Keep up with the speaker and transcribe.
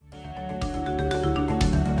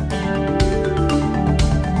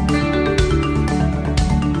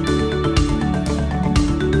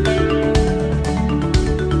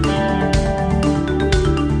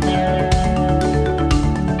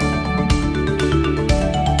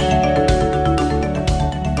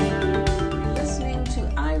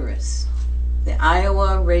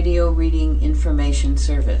Information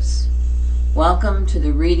Service. Welcome to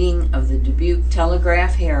the reading of the Dubuque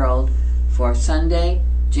Telegraph-Herald for Sunday,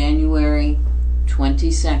 January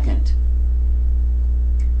 22nd.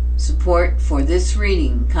 Support for this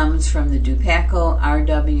reading comes from the Dupaco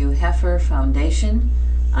R.W. Heffer Foundation.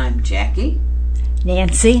 I'm Jackie.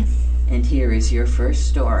 Nancy. And here is your first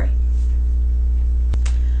story.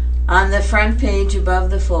 On the front page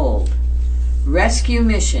above the fold, Rescue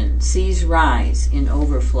Mission sees rise in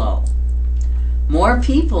overflow. More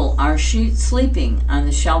people are sleeping on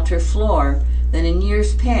the shelter floor than in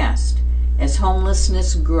years past as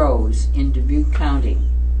homelessness grows in Dubuque County.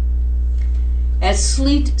 As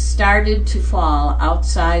sleet started to fall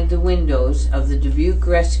outside the windows of the Dubuque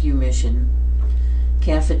Rescue Mission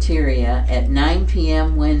cafeteria at 9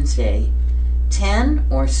 p.m. Wednesday, 10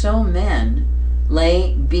 or so men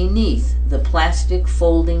lay beneath the plastic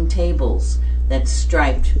folding tables that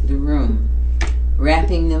striped the room,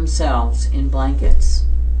 wrapping themselves in blankets.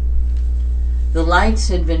 The lights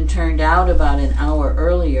had been turned out about an hour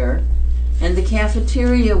earlier, and the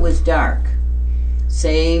cafeteria was dark,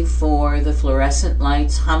 save for the fluorescent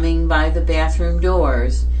lights humming by the bathroom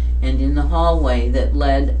doors and in the hallway that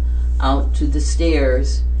led out to the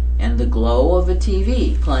stairs, and the glow of a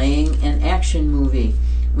TV playing an action movie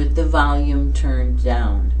with the volume turned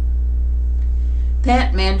down.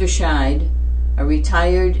 Pat Manderscheid, a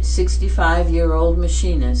retired 65-year-old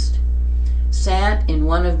machinist, sat in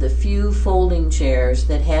one of the few folding chairs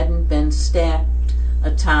that hadn't been stacked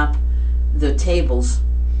atop the tables,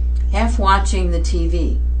 half watching the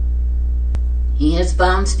TV. He has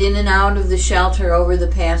bounced in and out of the shelter over the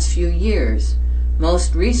past few years,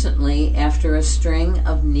 most recently after a string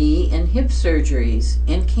of knee and hip surgeries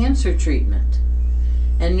and cancer treatment,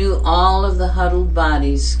 and knew all of the huddled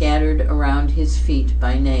bodies scattered around his feet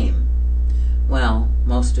by name. Well,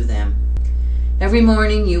 most of them. Every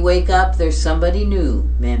morning you wake up, there's somebody new,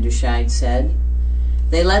 Manderscheid said.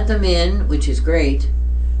 They let them in, which is great,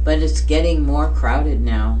 but it's getting more crowded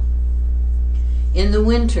now. In the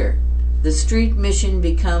winter, the street mission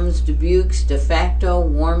becomes Dubuque's de facto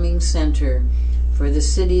warming center for the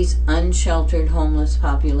city's unsheltered homeless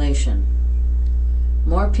population.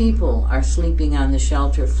 More people are sleeping on the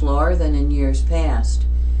shelter floor than in years past,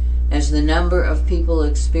 as the number of people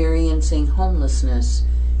experiencing homelessness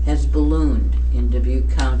has ballooned in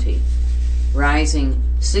Dubuque County, rising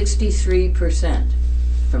 63%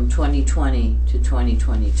 from 2020 to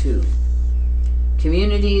 2022.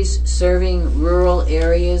 Communities serving rural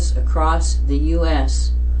areas across the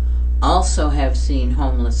U.S. also have seen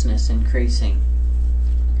homelessness increasing.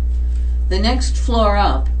 The next floor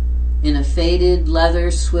up, in a faded leather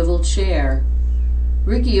swivel chair,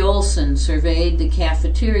 Ricky Olson surveyed the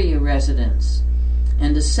cafeteria residents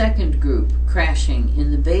and a second group crashing in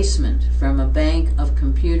the basement from a bank of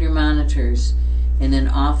computer monitors in an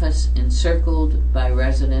office encircled by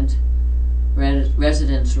residents'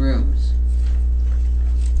 rooms.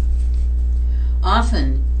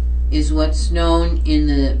 Often is what's known in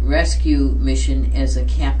the rescue mission as a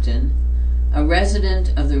captain, a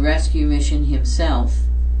resident of the rescue mission himself.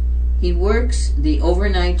 He works the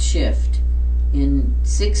overnight shift in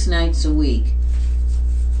 6 nights a week,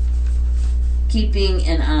 keeping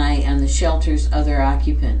an eye on the shelter's other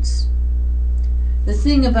occupants. The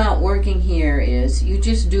thing about working here is you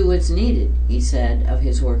just do what's needed, he said of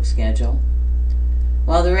his work schedule.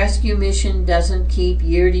 While the rescue mission doesn't keep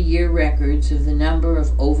year-to-year records of the number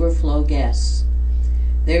of overflow guests,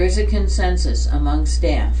 there is a consensus among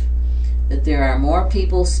staff that there are more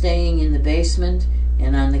people staying in the basement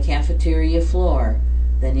and on the cafeteria floor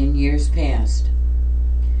than in years past.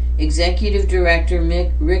 Executive Director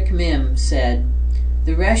Rick Mims said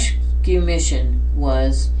the rescue mission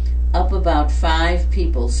was up about 5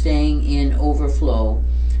 people staying in overflow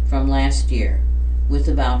from last year, with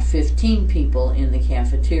about 15 people in the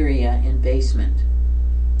cafeteria and basement.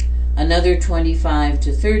 Another 25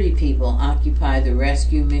 to 30 people occupy the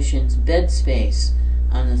rescue mission's bed space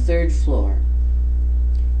on the 3rd floor.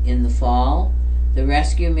 In the fall, the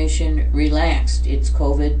rescue mission relaxed its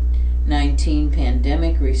COVID-19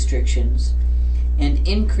 pandemic restrictions and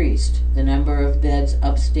increased the number of beds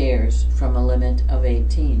upstairs from a limit of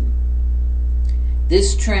 18.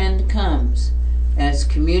 This trend comes as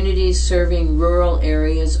communities serving rural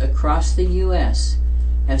areas across the U.S.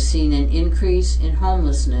 have seen an increase in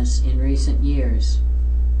homelessness in recent years.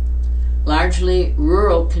 Largely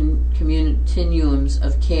rural continuums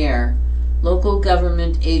of care, local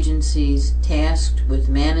government agencies tasked with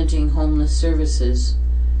managing homeless services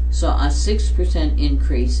saw a 6%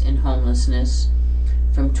 increase in homelessness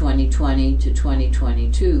from 2020 to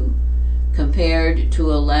 2022, compared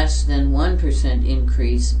to a less than 1%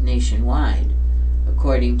 increase nationwide,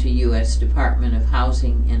 according to U.S. Department of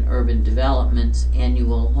Housing and Urban Development's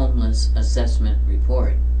annual homeless assessment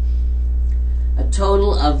report. A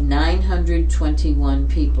total of 921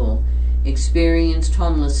 people experienced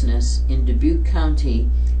homelessness in Dubuque County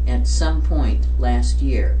at some point last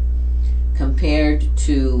year, compared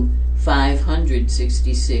to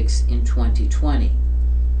 566 in 2020.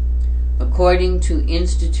 According to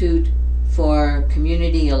Institute for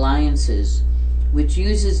Community Alliances, which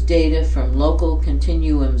uses data from local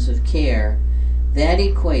continuums of care, that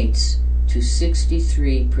equates to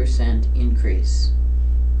 63% increase.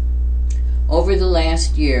 Over the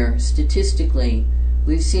last year, statistically,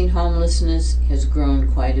 we've seen homelessness has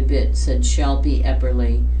grown quite a bit, said Shelby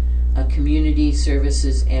Epperly, a community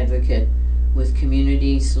services advocate with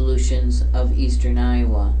Community Solutions of Eastern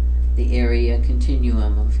Iowa, the area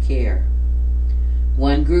continuum of care.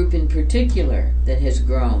 One group in particular that has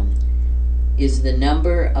grown is the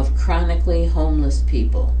number of chronically homeless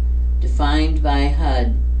people, defined by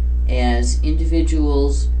HUD as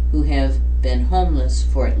individuals who have been homeless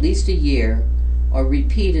for at least a year or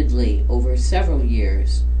repeatedly over several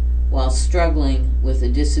years while struggling with a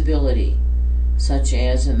disability, such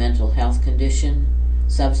as a mental health condition,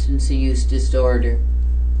 substance use disorder,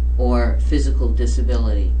 or physical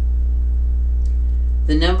disability.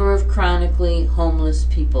 The number of chronically homeless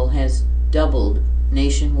people has doubled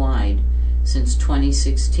nationwide since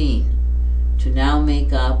 2016 to now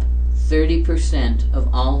make up 30%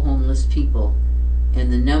 of all homeless people,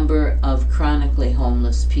 and the number of chronically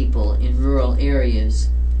homeless people in rural areas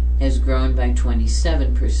has grown by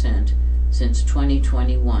 27% since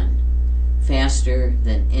 2021, faster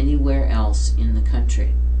than anywhere else in the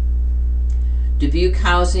country. Dubuque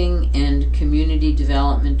Housing and Community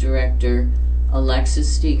Development Director Alexis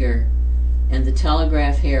Steger and the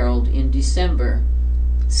Telegraph Herald in December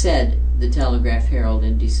said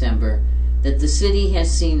that the city has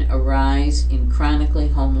seen a rise in chronically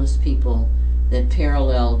homeless people that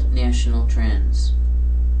paralleled national trends.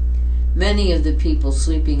 Many of the people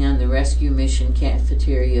sleeping on the Rescue Mission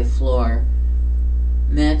cafeteria floor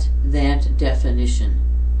met that definition.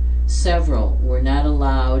 Several were not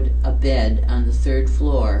allowed a bed on the third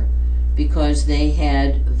floor because they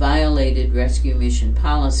had violated Rescue Mission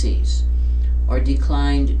policies or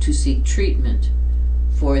declined to seek treatment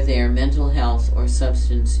for their mental health or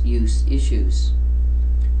substance use issues.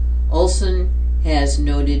 Olson has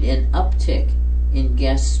noted an uptick in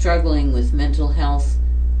guests struggling with mental health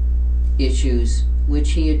issues,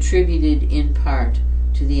 which he attributed in part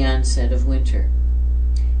to the onset of winter.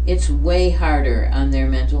 It's way harder on their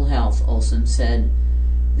mental health, Olson said.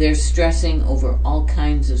 They're stressing over all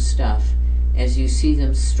kinds of stuff as you see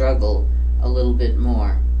them struggle a little bit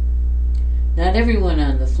more. Not everyone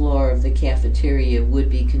on the floor of the cafeteria would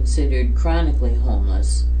be considered chronically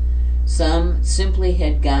homeless. Some simply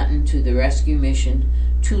had gotten to the Rescue Mission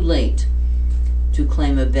too late to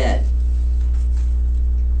claim a bed.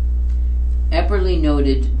 Epperly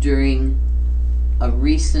noted during a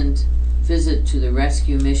recent visit to the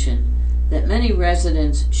Rescue Mission that many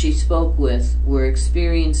residents she spoke with were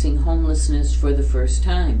experiencing homelessness for the first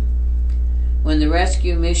time. When the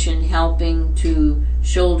Rescue Mission helping to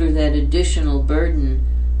shoulder that additional burden,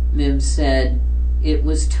 Mims said, it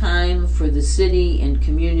was time for the city and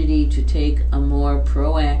community to take a more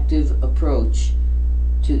proactive approach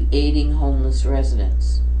to aiding homeless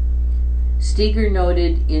residents. Steger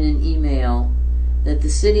noted in an email that the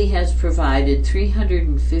city has provided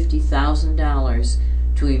 $350,000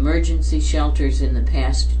 to emergency shelters in the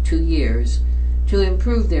past 2 years to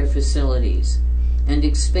improve their facilities and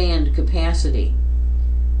expand capacity,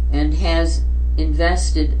 and has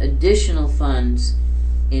invested additional funds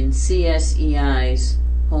in CSEI's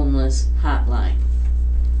homeless hotline.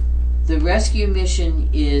 The Rescue Mission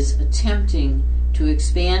is attempting to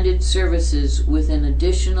expand its services with an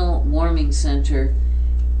additional warming center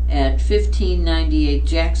at 1598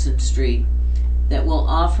 Jackson Street that will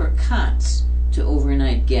offer cots to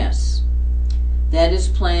overnight guests. That is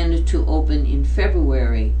planned to open in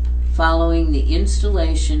February, following the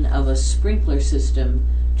installation of a sprinkler system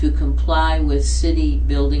to comply with city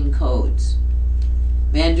building codes.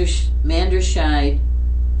 Manderscheid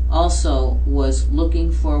also was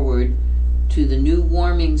looking forward to the new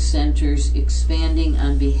warming centers expanding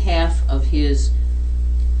on behalf of his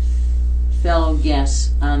fellow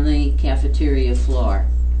guests on the cafeteria floor.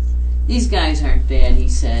 These guys aren't bad, he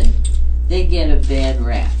said. They get a bad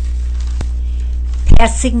rap.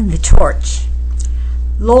 Passing the torch.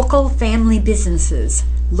 Local family businesses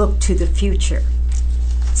look to the future,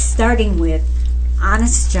 starting with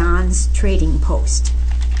Honest John's Trading Post.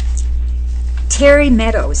 Terry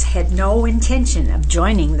Meadows had no intention of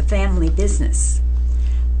joining the family business.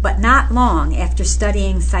 But not long after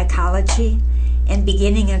studying psychology and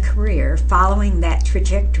beginning a career following that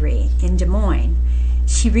trajectory in Des Moines,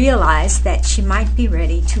 she realized that she might be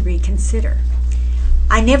ready to reconsider.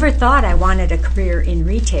 "I never thought I wanted a career in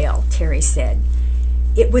retail," Terry said.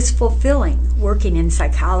 "It was fulfilling working in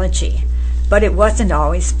psychology, but it wasn't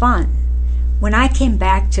always fun. When I came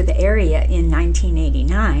back to the area in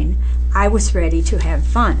 1989, I was ready to have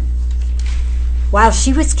fun." While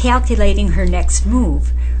she was calculating her next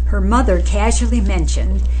move, her mother casually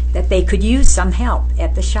mentioned that they could use some help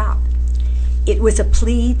at the shop. It was a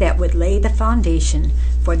plea that would lay the foundation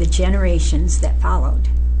for the generations that followed.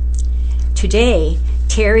 Today,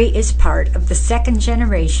 Terry is part of the second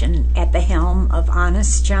generation at the helm of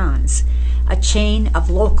Honest John's, a chain of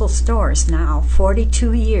local stores now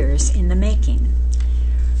 42 years in the making.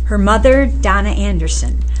 Her mother, Donna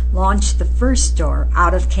Anderson, launched the first store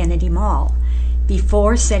out of Kennedy Mall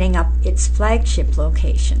before setting up its flagship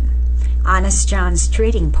location, Honest John's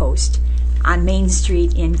Trading Post, on Main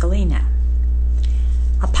Street in Galena.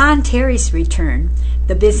 Upon Terry's return,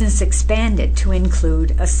 the business expanded to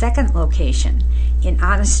include a second location in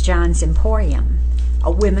Honest John's Emporium,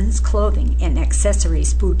 a women's clothing and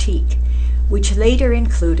accessories boutique, which later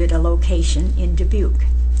included a location in Dubuque.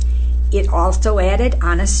 It also added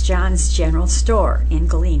Honest John's General Store in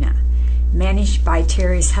Galena, managed by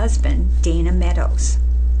Terry's husband, Dana Meadows.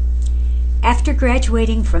 After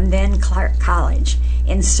graduating from then Clark College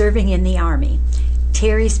and serving in the Army,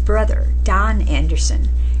 Terry's brother, Don Anderson,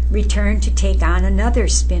 returned to take on another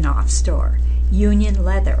spin-off store, Union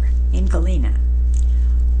Leather, in Galena.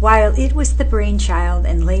 While it was the brainchild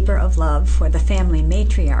and labor of love for the family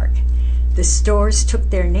matriarch, the stores took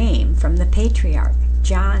their name from the patriarch,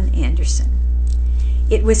 John Anderson.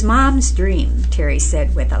 "It was Mom's dream," Terry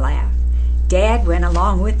said with a laugh. "Dad went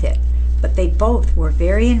along with it, but they both were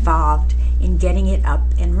very involved in getting it up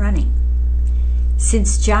and running."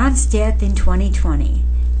 Since John's death in 2020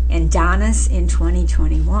 and Donna's in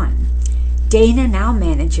 2021, Dana now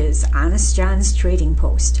manages Honest John's Trading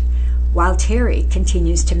Post, while Terry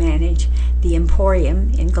continues to manage the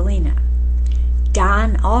Emporium in Galena.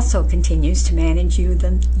 Don also continues to manage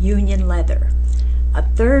Union Leather. A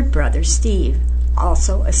third brother, Steve,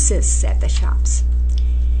 also assists at the shops.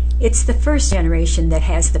 "It's the first generation that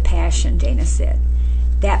has the passion," Dana said.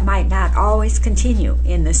 "That might not always continue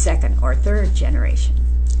in the second or third generation."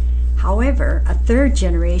 However, a third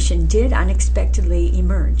generation did unexpectedly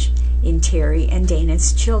emerge in Terry and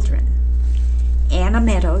Dana's children. Anna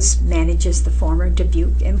Meadows manages the former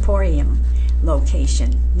Dubuque Emporium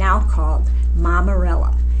location, now called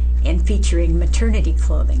Mamarella, and featuring maternity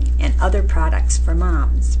clothing and other products for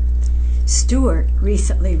moms. Stuart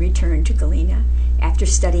recently returned to Galena after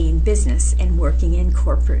studying business and working in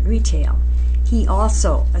corporate retail. He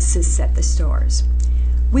also assists at the stores.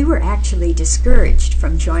 "We were actually discouraged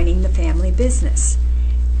from joining the family business.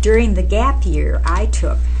 During the gap year I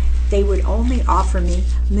took, they would only offer me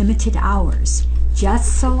limited hours,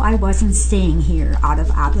 just so I wasn't staying here out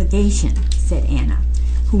of obligation," said Anna,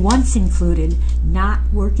 who once included not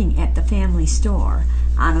working at the family store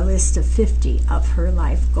on a list of 50 of her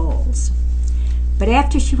life goals. But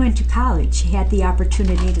after she went to college, she had the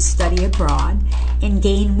opportunity to study abroad and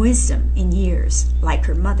gain wisdom in years, like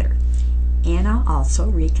her mother. Anna also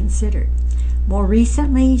reconsidered. More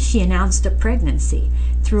recently, she announced a pregnancy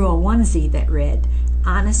through a onesie that read,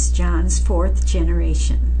 "Honest John's Fourth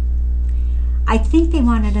Generation." "I think they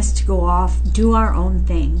wanted us to go off, do our own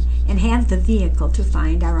thing, and have the vehicle to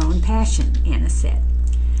find our own passion," Anna said.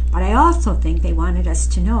 "But I also think they wanted us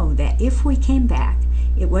to know that if we came back,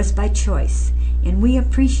 it was by choice, and we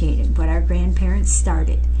appreciated what our grandparents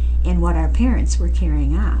started and what our parents were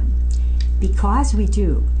carrying on. Because we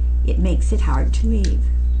do, it makes it hard to leave."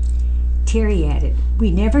 Terry added,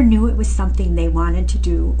 "We never knew it was something they wanted to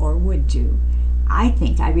do or would do. I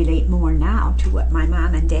think I relate more now to what my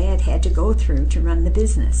mom and dad had to go through to run the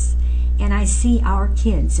business, and I see our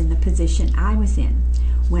kids in the position I was in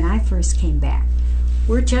when I first came back.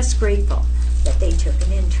 We're just grateful that they took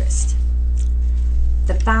an interest."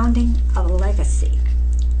 The founding of a legacy.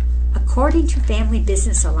 According to Family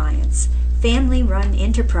Business Alliance, family-run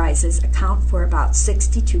enterprises account for about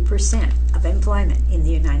 62% of employment in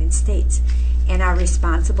the United States and are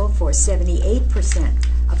responsible for 78%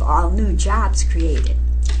 of all new jobs created.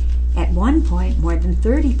 At one point, more than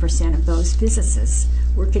 30% of those businesses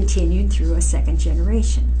were continued through a second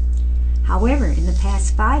generation. However, in the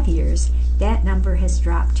past 5 years, that number has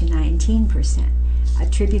dropped to 19%,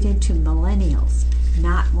 attributed to millennials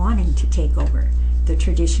not wanting to take over the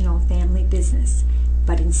traditional family business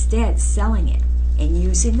but instead selling it and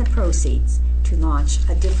using the proceeds to launch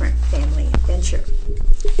a different family venture.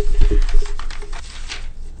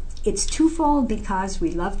 It's twofold because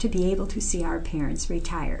we love to be able to see our parents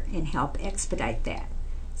retire and help expedite that,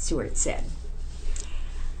 Stewart said,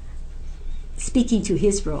 speaking to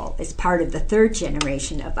his role as part of the third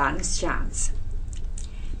generation of Honest John's.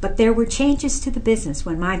 But there were changes to the business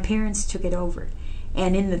when my parents took it over,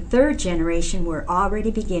 and in the third generation we're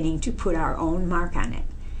already beginning to put our own mark on it.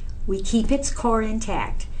 We keep its core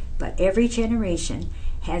intact, but every generation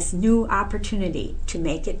has new opportunity to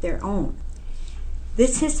make it their own.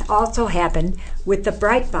 This has also happened with the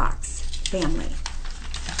Brightbox family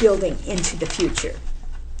building into the future.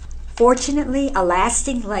 Fortunately, a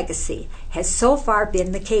lasting legacy has so far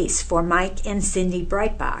been the case for Mike and Cindy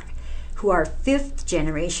Breitbach, who are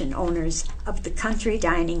fifth-generation owners of the Country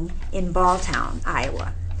Dining in Balltown,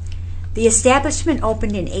 Iowa. The establishment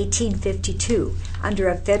opened in 1852 under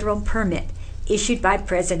a federal permit issued by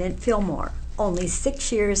President Fillmore, only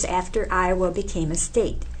 6 years after Iowa became a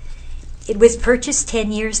state. It was purchased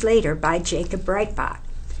 10 years later by Jacob Breitbach.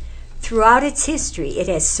 Throughout its history, it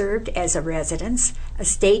has served as a residence, a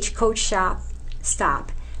stagecoach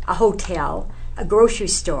stop, a hotel, a grocery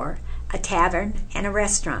store, a tavern, and a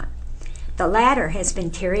restaurant. The latter has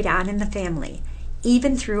been carried on in the family,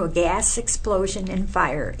 even through a gas explosion and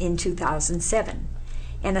fire in 2007,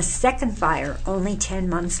 and a second fire only 10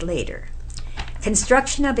 months later.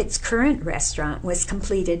 Construction of its current restaurant was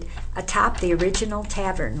completed atop the original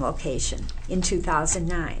tavern location in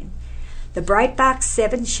 2009. The Breitbach's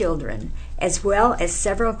 7 children, as well as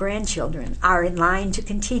several grandchildren, are in line to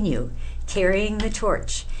continue carrying the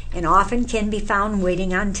torch and often can be found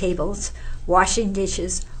waiting on tables, washing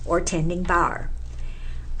dishes, or tending bar.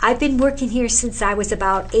 "I've been working here since I was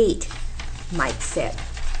about 8, Mike said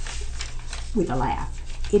with a laugh.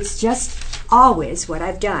 "It's just always what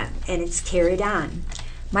I've done, and it's carried on.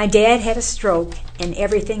 My dad had a stroke, and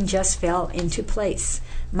everything just fell into place.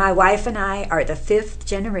 My wife and I are the 5th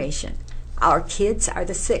generation. Our kids are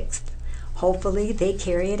the 6th. Hopefully they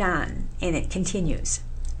carry it on, and it continues."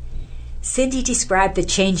 Cindy described the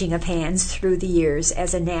changing of hands through the years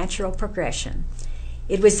as a natural progression.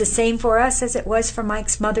 "It was the same for us as it was for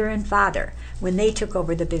Mike's mother and father when they took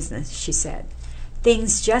over the business," she said.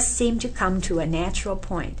 "Things just seemed to come to a natural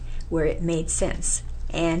point where it made sense,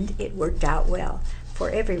 and it worked out well for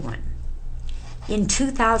everyone." In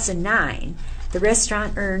 2009, the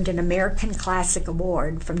restaurant earned an American Classic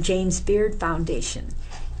Award from James Beard Foundation,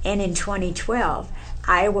 and in 2012,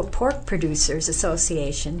 Iowa Pork Producers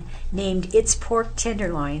Association named its pork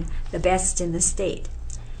tenderloin the best in the state.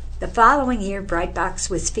 The following year, Breitbach's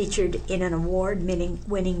was featured in an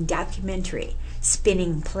award-winning documentary,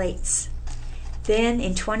 Spinning Plates. Then,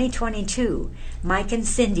 in 2022, Mike and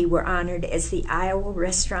Cindy were honored as the Iowa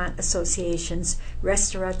Restaurant Association's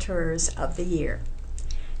Restaurateurs of the Year.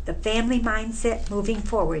 The family mindset moving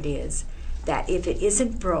forward is that if it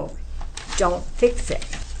isn't broke, don't fix it.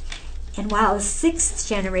 And while the 6th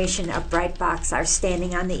generation of Breitbachs are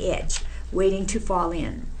standing on the edge, waiting to fall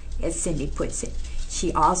in, as Cindy puts it,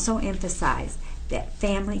 she also emphasized that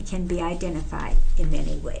family can be identified in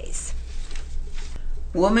many ways.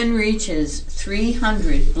 Woman reaches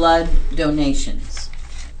 300 blood donations.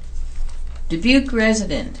 Dubuque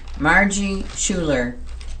resident Margie Schuler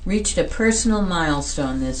reached a personal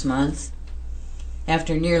milestone this month.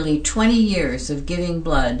 After nearly 20 years of giving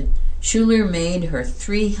blood, Schuler made her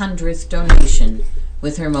 300th donation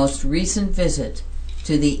with her most recent visit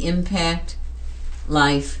to the Impact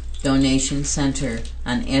Life Donation Center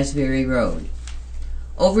on Asbury Road.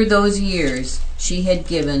 Over those years, she had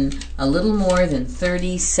given a little more than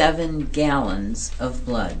 37 gallons of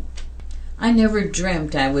blood. "I never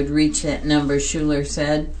dreamt I would reach that number," Schuler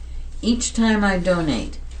said. "Each time I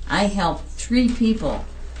donate, I help 3 people,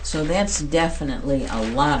 so that's definitely a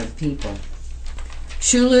lot of people."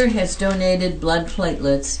 Schuler has donated blood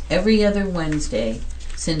platelets every other Wednesday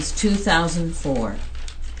since 2004.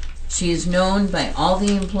 She is known by all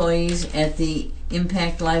the employees at the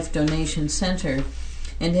Impact Life Donation Center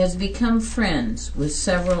and has become friends with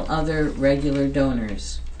several other regular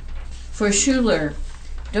donors. For Schuler,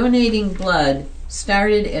 donating blood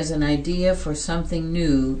started as an idea for something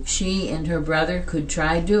new she and her brother could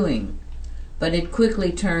try doing, but it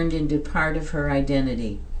quickly turned into part of her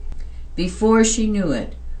identity. Before she knew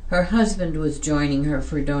it, her husband was joining her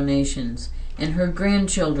for donations, and her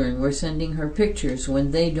grandchildren were sending her pictures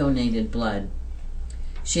when they donated blood.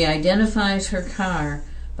 She identifies her car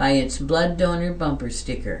by its blood donor bumper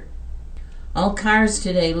sticker. "All cars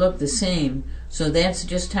today look the same, so that's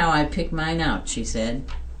just how I pick mine out," she said.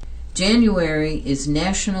 January is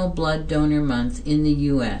National Blood Donor Month in the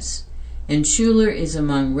U.S., and Schuler is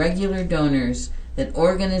among regular donors that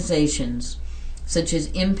organizations such as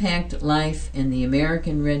Impact Life and the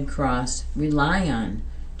American Red Cross rely on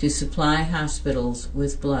to supply hospitals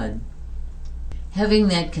with blood. Having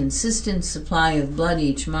that consistent supply of blood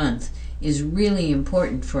each month is really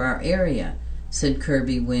important for our area, said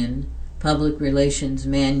Kirby Wynn, Public Relations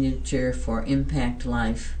Manager for Impact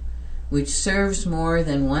Life, which serves more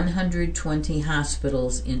than 120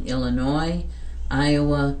 hospitals in Illinois,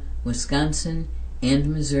 Iowa, Wisconsin, and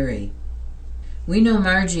Missouri. We know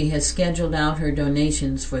Margie has scheduled out her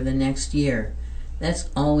donations for the next year. That's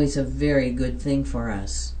always a very good thing for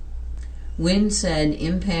us. Wynn said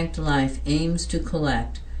Impact Life aims to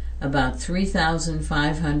collect about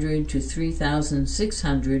 3,500 to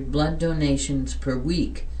 3,600 blood donations per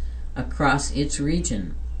week across its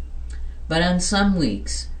region. But on some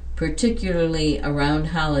weeks, particularly around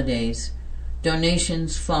holidays,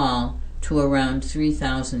 donations fall to around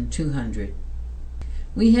 3,200.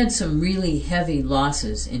 We had some really heavy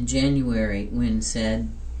losses in January, Wynn said.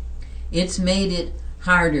 It's made it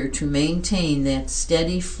harder to maintain that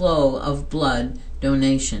steady flow of blood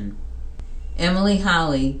donation. Emily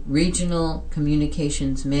Holly, Regional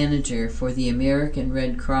Communications Manager for the American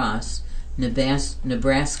Red Cross,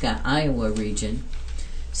 Nebraska-Iowa region,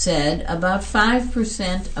 said about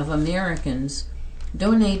 5% of Americans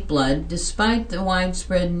donate blood despite the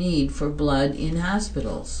widespread need for blood in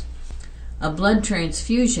hospitals. A blood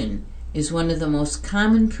transfusion is one of the most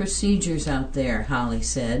common procedures out there, Holly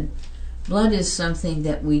said. Blood is something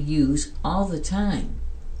that we use all the time.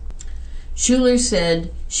 Schuler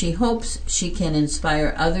said she hopes she can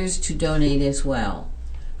inspire others to donate as well.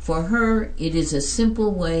 For her, it is a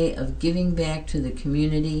simple way of giving back to the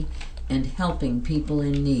community and helping people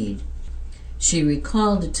in need. She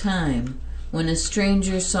recalled a time when a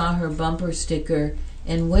stranger saw her bumper sticker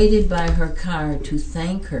and waited by her car to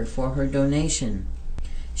thank her for her donation.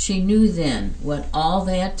 She knew then what all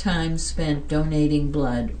that time spent donating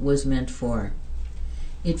blood was meant for.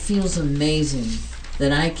 It feels amazing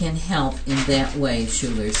that I can help in that way,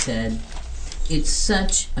 Schuler said. It's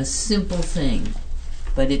such a simple thing,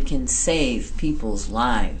 but it can save people's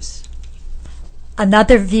lives.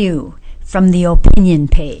 Another view from the opinion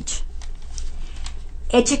page.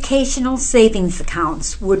 Educational savings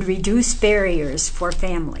accounts would reduce barriers for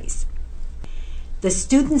families. The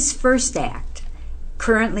Students First Act,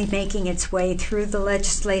 currently making its way through the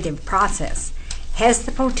legislative process, has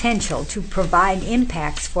the potential to provide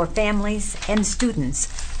impacts for families and students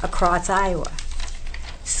across Iowa.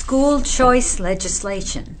 School choice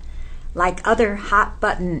legislation, like other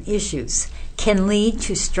hot-button issues, can lead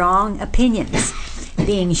to strong opinions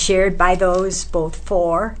being shared by those both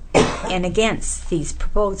for and against these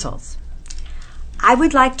proposals. I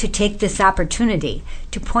would like to take this opportunity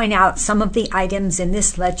to point out some of the items in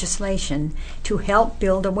this legislation to help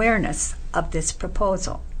build awareness of this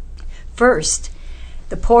proposal. First,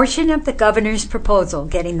 the portion of the governor's proposal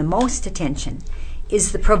getting the most attention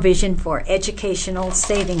is the provision for educational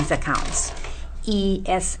savings accounts,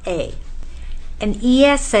 ESA. An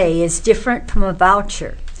ESA is different from a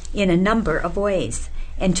voucher in a number of ways,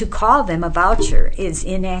 and to call them a voucher is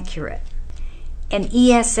inaccurate. An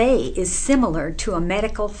ESA is similar to a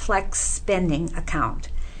medical flex spending account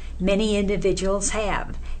many individuals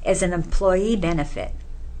have as an employee benefit.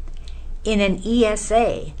 In an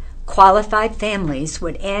ESA, qualified families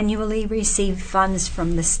would annually receive funds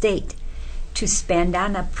from the state to spend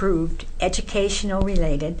on approved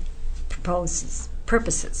educational-related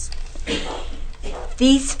purposes.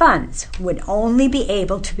 These funds would only be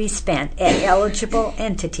able to be spent at eligible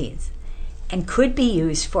entities and could be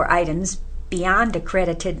used for items beyond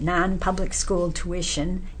accredited non-public school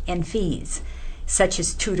tuition and fees, such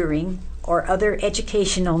as tutoring or other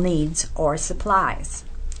educational needs or supplies.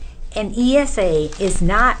 An ESA is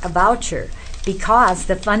not a voucher because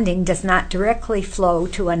the funding does not directly flow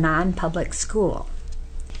to a non-public school.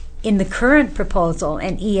 In the current proposal,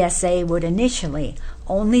 an ESA would initially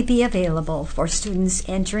only be available for students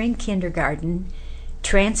entering kindergarten,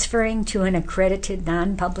 transferring to an accredited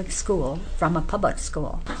non-public school from a public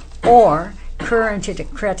school, or current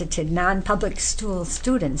accredited non-public school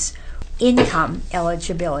students' income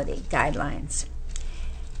eligibility guidelines.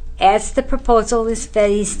 As the proposal is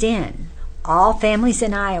phased in, all families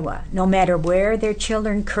in Iowa, no matter where their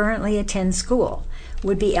children currently attend school,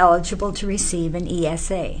 would be eligible to receive an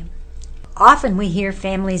ESA. Often we hear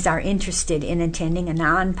families are interested in attending a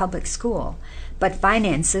non-public school, but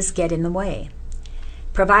finances get in the way.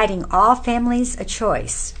 Providing all families a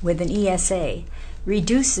choice with an ESA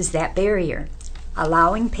reduces that barrier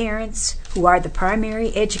allowing parents who are the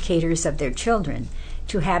primary educators of their children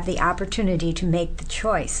to have the opportunity to make the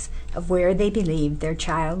choice of where they believe their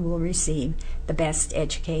child will receive the best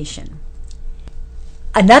education.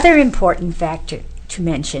 Another important factor to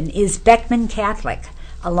mention is Beckman Catholic,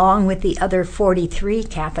 along with the other 43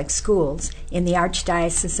 Catholic schools in the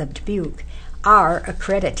Archdiocese of Dubuque, are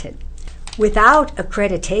accredited. Without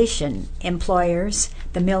accreditation, employers,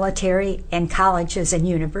 the military, and colleges and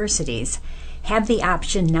universities have the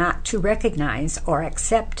option not to recognize or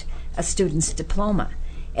accept a student's diploma,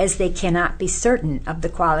 as they cannot be certain of the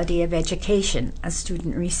quality of education a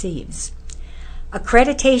student receives.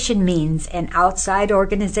 Accreditation means an outside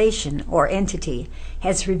organization or entity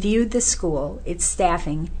has reviewed the school, its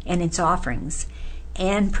staffing, and its offerings,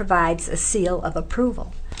 and provides a seal of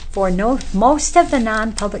approval. For most of the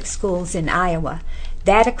non-public schools in Iowa,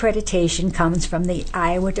 that accreditation comes from the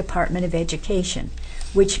Iowa Department of Education,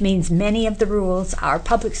 which means many of the rules our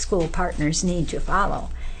public school partners need to follow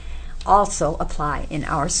also apply in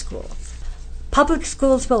our schools. Public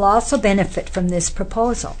schools will also benefit from this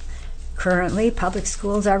proposal. Currently, public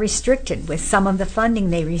schools are restricted with some of the funding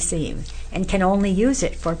they receive and can only use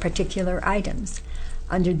it for particular items.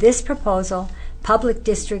 Under this proposal, public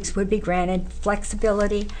districts would be granted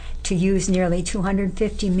flexibility to use nearly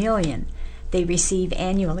 $250 million they receive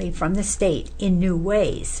annually from the state in new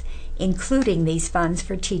ways, including these funds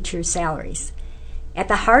for teachers' salaries. At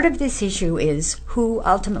the heart of this issue is who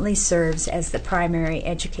ultimately serves as the primary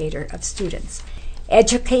educator of students.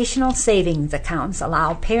 Educational savings accounts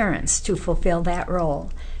allow parents to fulfill that role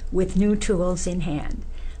with new tools in hand.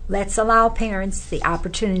 Let's allow parents the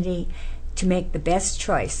opportunity to make the best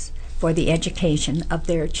choice for the education of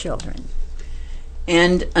their children.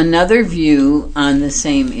 And another view on the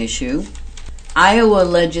same issue, Iowa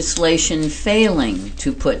legislation failing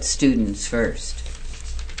to put students first.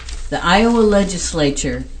 The Iowa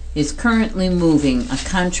legislature is currently moving a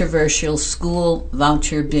controversial school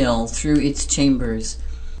voucher bill through its chambers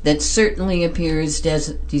that certainly appears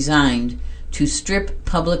designed to strip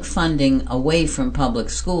public funding away from public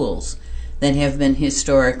schools that have been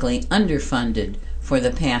historically underfunded for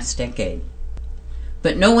the past decade.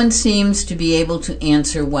 But no one seems to be able to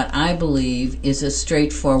answer what I believe is a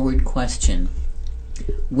straightforward question.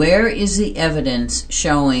 Where is the evidence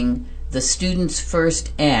showing the Students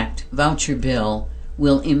First Act voucher bill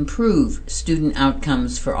will improve student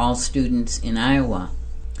outcomes for all students in Iowa?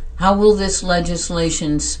 How will this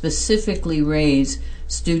legislation specifically raise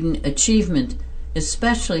student achievement,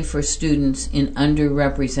 especially for students in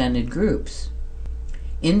underrepresented groups?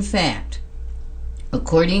 In fact,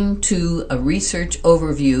 according to a research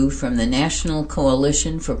overview from the National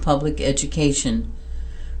Coalition for Public Education,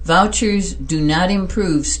 vouchers do not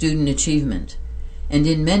improve student achievement, and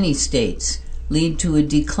in many states lead to a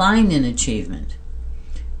decline in achievement.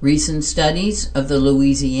 Recent studies of the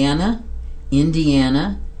Louisiana,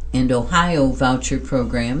 Indiana, and Ohio voucher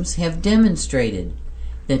programs have demonstrated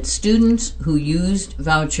that students who used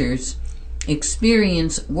vouchers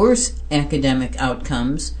experience worse academic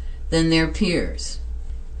outcomes than their peers.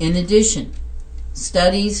 In addition,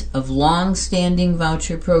 studies of long-standing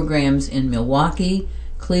voucher programs in Milwaukee,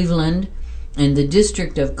 Cleveland, and the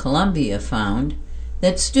District of Columbia found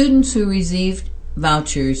that students who received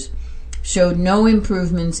vouchers showed no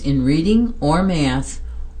improvements in reading or math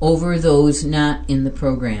over those not in the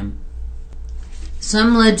program.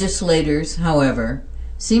 Some legislators, however,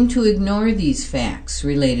 seem to ignore these facts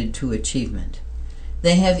related to achievement.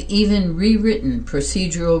 They have even rewritten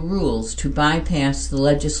procedural rules to bypass the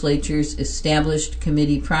legislature's established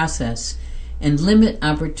committee process and limit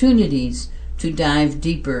opportunities to dive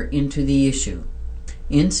deeper into the issue.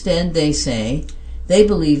 Instead, they say they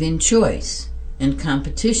believe in choice and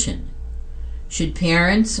competition. Should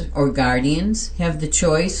parents or guardians have the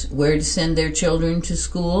choice where to send their children to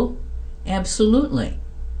school? Absolutely.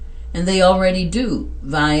 And they already do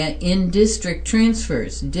via in-district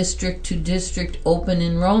transfers, district-to-district open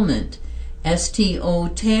enrollment, STO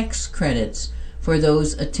tax credits for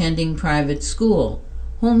those attending private school,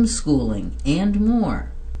 homeschooling, and more.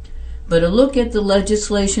 But a look at the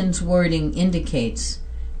legislation's wording indicates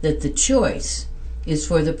that the choice is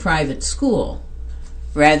for the private school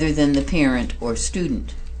rather than the parent or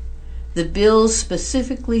student. The bill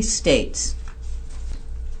specifically states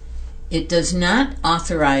it does not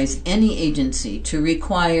authorize any agency to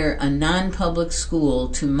require a non-public school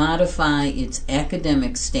to modify its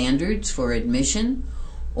academic standards for admission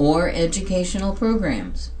or educational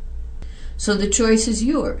programs. So the choice is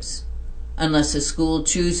yours, unless a school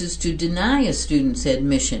chooses to deny a student's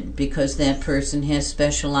admission because that person has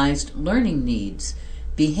specialized learning needs,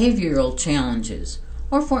 behavioral challenges,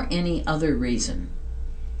 or for any other reason.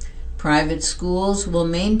 Private schools will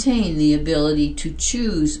maintain the ability to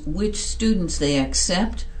choose which students they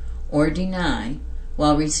accept or deny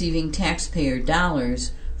while receiving taxpayer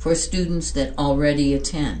dollars for students that already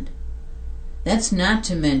attend. That's not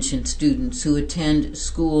to mention students who attend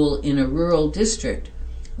school in a rural district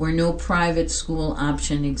where no private school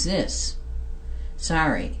option exists.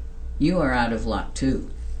 Sorry, you are out of luck too.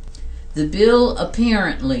 The bill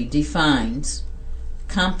apparently defines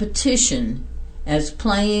competition as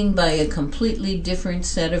playing by a completely different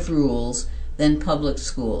set of rules than public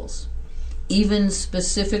schools, even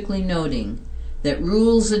specifically noting that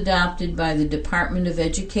rules adopted by the Department of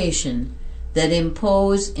Education that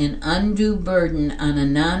impose an undue burden on a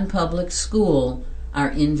non-public school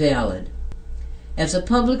are invalid. As a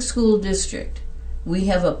public school district, we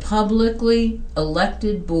have a publicly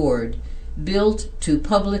elected board built to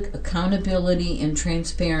public accountability and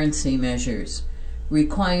transparency measures,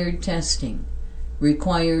 required testing,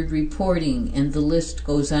 required reporting, and the list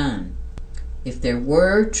goes on. If there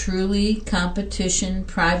were truly competition,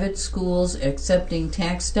 private schools accepting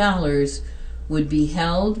tax dollars would be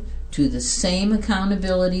held to the same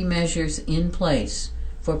accountability measures in place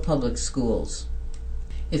for public schools.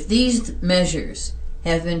 If these measures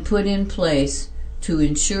have been put in place to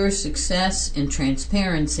ensure success and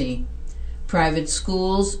transparency, private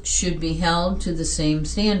schools should be held to the same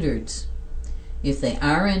standards. If they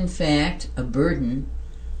are in fact a burden,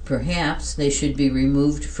 perhaps they should be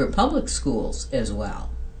removed for public schools as well.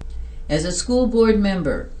 As a school board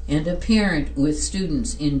member and a parent with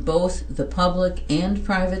students in both the public and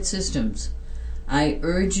private systems, I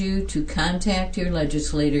urge you to contact your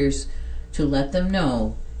legislators to let them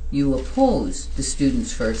know you oppose the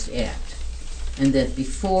Students First Act, and that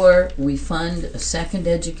before we fund a second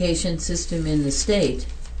education system in the state,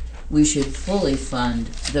 we should fully fund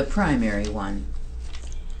the primary one.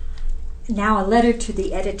 Now a letter to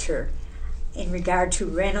the editor in regard to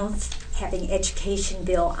Reynolds having education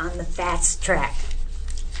bill on the fast track.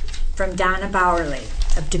 From Donna Bowerly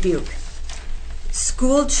of Dubuque.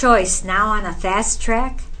 School choice now on a fast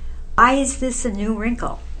track? Why is this a new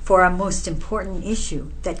wrinkle for a most important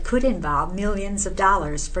issue that could involve millions of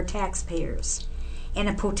dollars for taxpayers and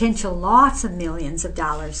a potential loss of millions of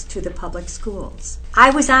dollars to the public schools?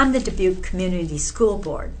 I was on the Dubuque Community School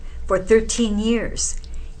Board for 13 years,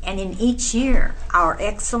 and in each year our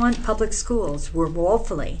excellent public schools were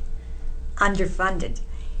woefully underfunded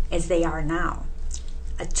as they are now.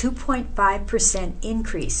 A 2.5%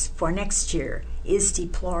 increase for next year is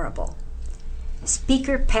deplorable.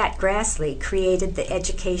 Speaker Pat Grassley created the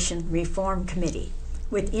Education Reform Committee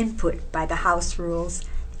with input by the House Rules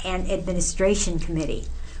and Administration Committee,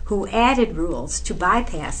 who added rules to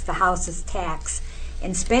bypass the House's Tax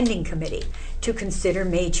and Spending Committee to consider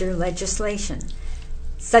major legislation,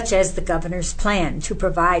 such as the governor's plan to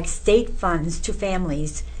provide state funds to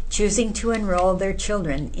families choosing to enroll their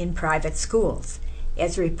children in private schools,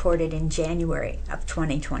 as reported in January of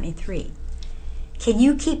 2023. Can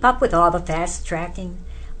you keep up with all the fast tracking?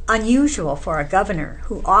 Unusual for a governor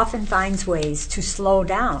who often finds ways to slow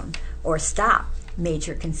down or stop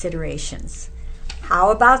major considerations.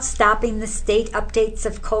 How about stopping the state updates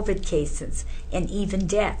of COVID cases and even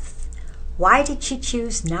deaths? Why did she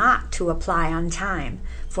choose not to apply on time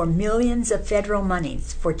for millions of federal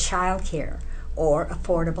monies for child care or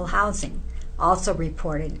affordable housing, also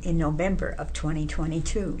reported in November of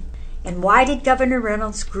 2022? And why did Governor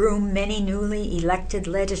Reynolds groom many newly elected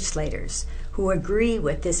legislators who agree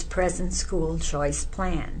with this present school choice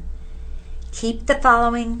plan? Keep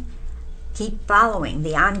following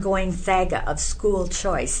the ongoing saga of school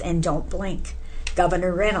choice and don't blink.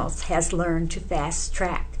 Governor Reynolds has learned to fast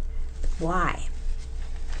track. Why?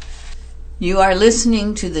 You are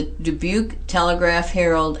listening to the Dubuque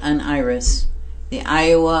Telegraph-Herald on IRIS, the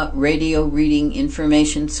Iowa Radio Reading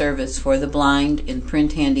Information Service for the blind and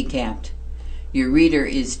print handicapped. Your reader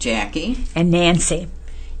is Jackie. And Nancy.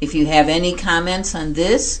 If you have any comments on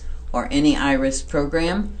this or any IRIS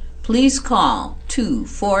program, please call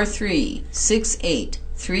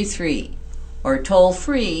 243-6833 or toll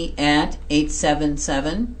free at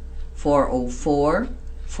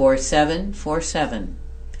 877-404-4747.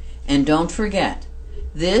 And don't forget,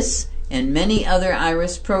 this and many other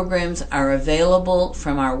IRIS programs are available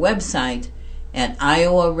from our website at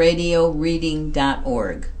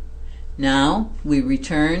iowaradioreading.org. Now we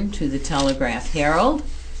return to the Telegraph-Herald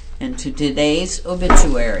and to today's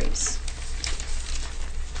obituaries.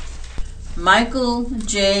 Michael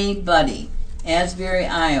J. Buddy, Asbury,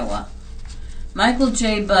 Iowa. Michael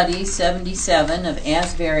J. Buddy, 77, of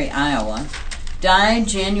Asbury, Iowa, died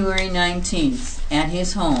January 19th at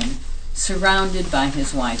his home surrounded by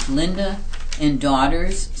his wife Linda and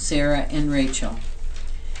daughters Sarah and Rachel.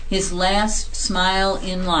 His last smile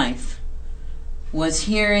in life was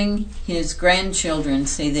hearing his grandchildren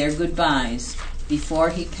say their goodbyes before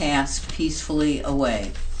he passed peacefully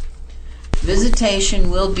away.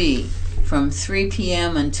 Visitation will be from 3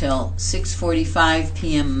 p.m. until 6:45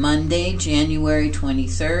 p.m. Monday, January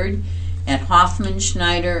 23rd at Hoffman,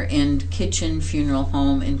 Schneider and Kitchen Funeral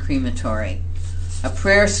Home and Crematory. A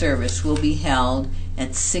prayer service will be held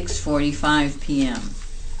at 6:45 p.m.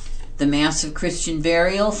 The Mass of Christian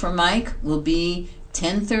Burial for Mike will be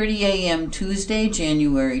 10:30 a.m. Tuesday,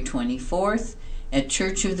 January 24th at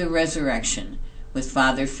Church of the Resurrection with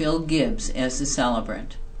Father Phil Gibbs as the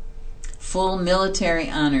celebrant. Full military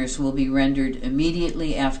honors will be rendered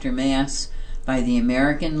immediately after Mass by the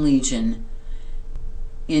American Legion.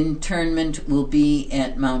 Interment will be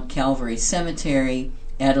at Mount Calvary Cemetery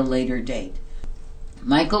at a later date.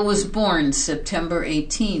 Michael was born September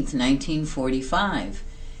 18, 1945,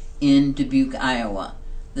 in Dubuque, Iowa,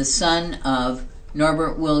 the son of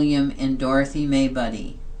Norbert William and Dorothy May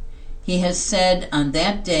Buddy. He has said on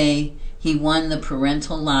that day he won the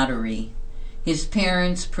parental lottery. His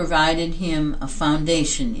parents provided him a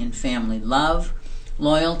foundation in family love,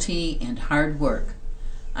 loyalty, and hard work.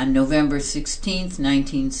 On November 16,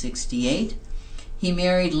 1968, he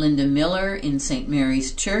married Linda Miller in St.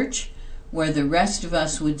 Mary's Church, where the rest of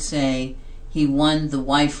us would say he won the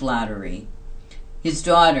wife lottery. His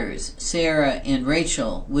daughters, Sarah and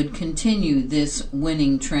Rachel, would continue this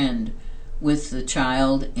winning trend with the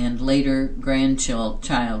child and later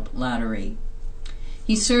grandchild lottery.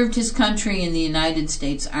 He served his country in the United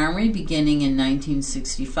States Army beginning in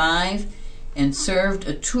 1965 and served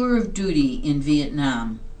a tour of duty in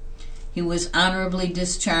Vietnam. He was honorably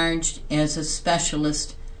discharged as a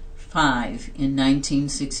Specialist 5 in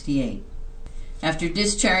 1968. After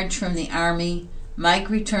discharge from the Army, Mike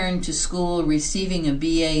returned to school receiving a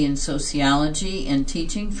BA in Sociology and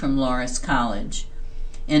Teaching from Loras College,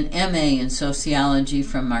 an MA in Sociology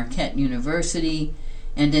from Marquette University,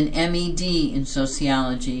 and an MED in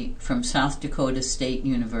Sociology from South Dakota State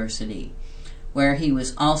University, where he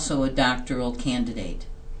was also a doctoral candidate.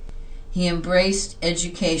 He embraced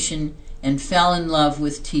education and fell in love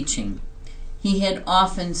with teaching. He had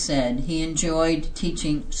often said he enjoyed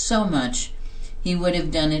teaching so much he would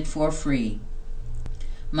have done it for free.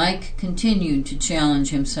 Mike continued to challenge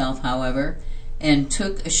himself, however, and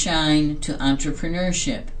took a shine to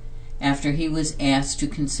entrepreneurship after he was asked to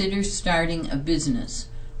consider starting a business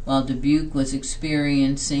while Dubuque was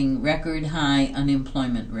experiencing record-high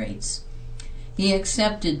unemployment rates. He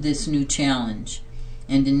accepted this new challenge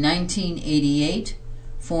and in 1988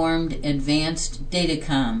 formed Advanced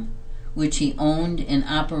Datacom, which he owned and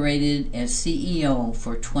operated as CEO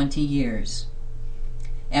for 20 years.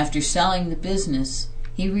 After selling the business,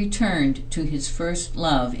 he returned to his first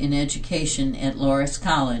love in education at Loras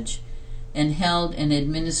College and held an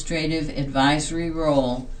administrative advisory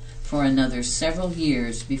role for another several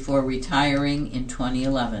years before retiring in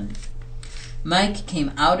 2011. Mike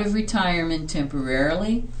came out of retirement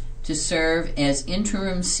temporarily to serve as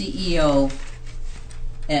interim CEO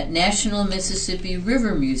at National Mississippi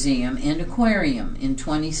River Museum and Aquarium in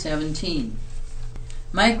 2017.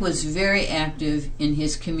 Mike was very active in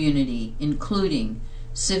his community, including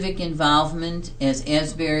civic involvement as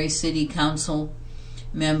Asbury City Council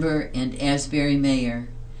member and Asbury mayor.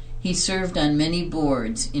 He served on many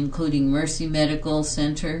boards, including Mercy Medical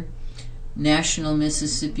Center, National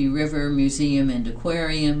Mississippi River Museum and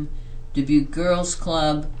Aquarium, Dubuque Girls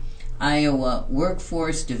Club, Iowa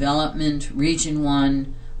Workforce Development, Region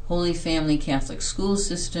 1, Holy Family Catholic School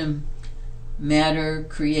System, Matter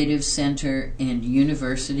Creative Center, and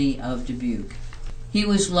University of Dubuque. He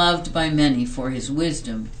was loved by many for his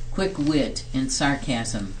wisdom, quick wit, and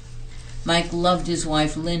sarcasm. Mike loved his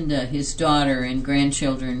wife Linda, his daughter, and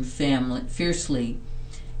grandchildren fiercely,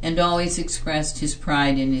 and always expressed his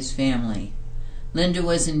pride in his family. Linda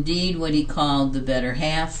was indeed what he called the better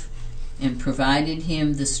half, and provided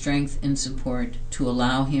him the strength and support to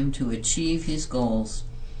allow him to achieve his goals.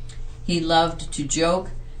 He loved to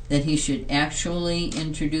joke that he should actually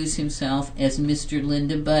introduce himself as Mr.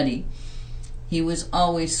 Linda Buddy. He was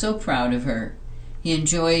always so proud of her. He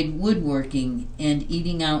enjoyed woodworking and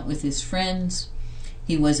eating out with his friends.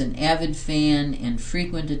 He was an avid fan and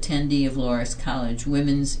frequent attendee of Loras College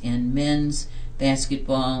women's and men's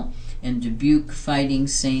basketball and Dubuque Fighting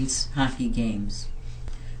Saints hockey games.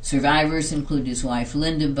 Survivors include his wife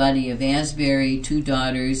Linda Buddy of Asbury, 2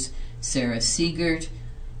 daughters, Sarah Siegert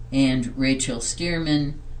and Rachel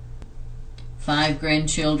Stearman, 5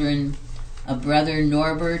 grandchildren, a brother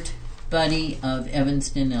Norbert, Buddy of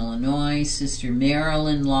Evanston, Illinois, Sister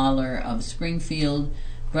Marilyn Lawler of Springfield,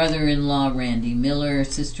 brother-in-law Randy Miller,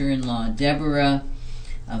 sister-in-law Deborah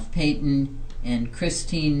of Peyton, and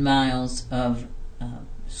Christine Miles of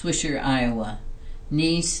Swisher, Iowa,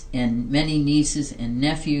 niece and many nieces and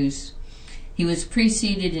nephews. He was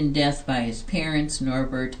preceded in death by his parents,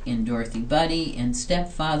 Norbert and Dorothy Buddy, and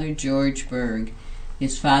stepfather George Berg,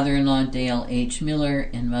 his father-in-law Dale H. Miller,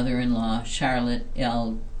 and mother-in-law Charlotte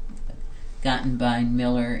L. Gottenbein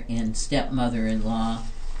Miller, and stepmother-in-law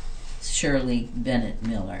Shirley Bennett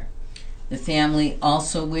Miller. The family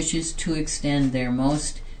also wishes to extend their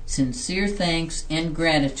most sincere thanks and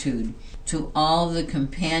gratitude to all the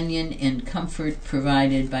companion and comfort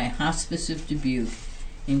provided by Hospice of Dubuque,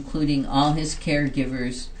 including all his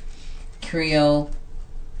caregivers, Creo,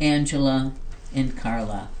 Angela, and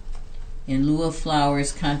Carla. In lieu of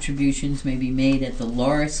flowers, contributions may be made at the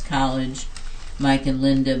Loris College Mike and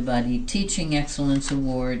Linda Buddy Teaching Excellence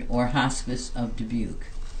Award or Hospice of Dubuque.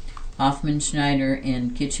 Hoffman Schneider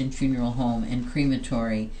and Kitchen Funeral Home and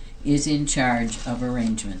Crematory is in charge of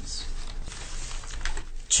arrangements.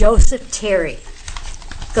 Joseph Terry,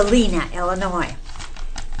 Galena, Illinois.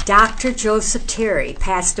 Dr. Joseph Terry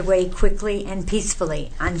passed away quickly and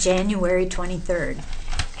peacefully on January 23rd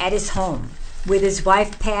at his home with his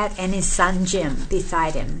wife Pat and his son Jim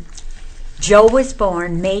beside him. Joe was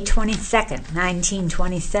born May 22,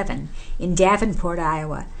 1927, in Davenport,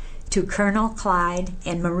 Iowa, to Colonel Clyde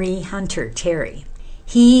and Marie Hunter Terry.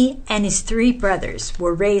 He and his 3 brothers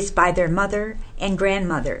were raised by their mother and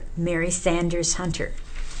grandmother, Mary Sanders Hunter.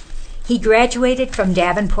 He graduated from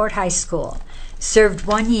Davenport High School, served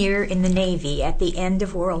 1 year in the Navy at the end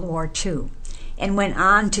of World War II, and went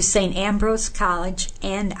on to St. Ambrose College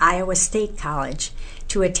and Iowa State College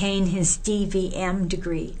to attain his DVM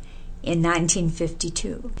degree in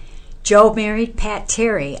 1952. Joe married Pat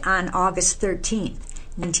Terry on August 13,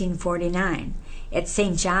 1949, at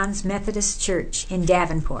St. John's Methodist Church in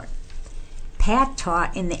Davenport. Pat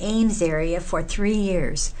taught in the Ames area for 3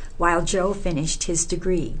 years while Joe finished his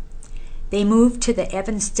degree. They moved to the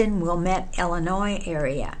Evanston-Wilmette, Illinois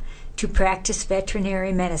area to practice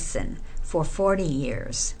veterinary medicine for 40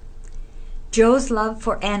 years. Joe's love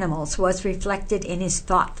for animals was reflected in his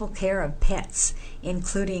thoughtful care of pets,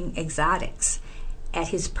 including exotics, at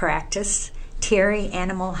his practice, Terry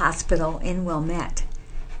Animal Hospital in Wilmette,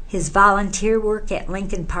 his volunteer work at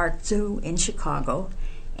Lincoln Park Zoo in Chicago,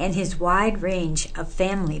 and his wide range of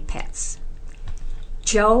family pets.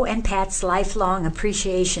 Joe and Pat's lifelong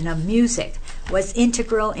appreciation of music was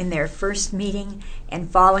integral in their first meeting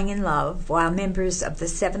and falling in love while members of the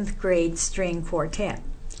 7th grade string quartet.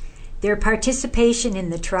 Their participation in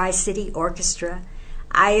the Tri-City Orchestra,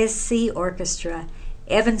 ISC Orchestra,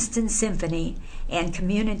 Evanston Symphony, and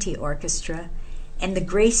Community Orchestra, and the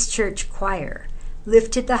Grace Church Choir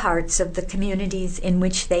lifted the hearts of the communities in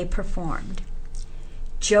which they performed.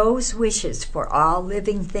 Joe's wishes for all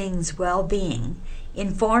living things' well-being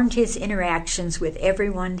informed his interactions with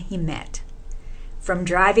everyone he met. From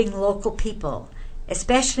driving local people,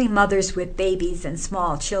 especially mothers with babies and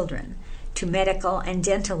small children, to medical and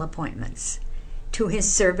dental appointments, to his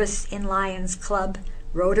service in Lions Club,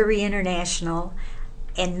 Rotary International,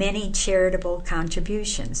 and many charitable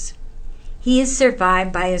contributions. He is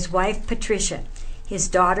survived by his wife Patricia, his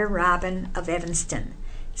daughter Robin of Evanston,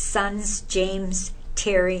 sons James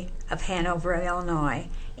Terry of Hanover, Illinois,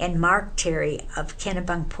 and Mark Terry of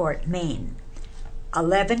Kennebunkport, Maine,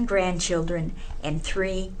 11 grandchildren and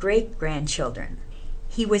 3 great-grandchildren.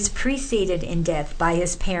 He was preceded in death by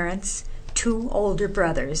his parents, 2 older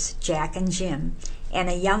brothers, Jack and Jim, and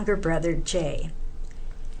a younger brother, Jay.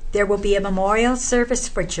 There will be a memorial service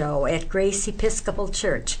for Joe at Grace Episcopal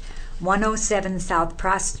Church, 107 South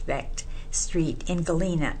Prospect Street in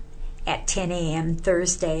Galena, at 10 a.m.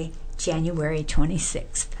 Thursday, January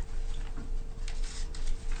 26th.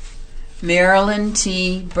 Marilyn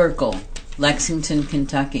T. Burkle, Lexington,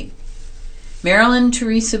 Kentucky. Marilyn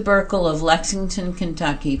Teresa Burkle of Lexington,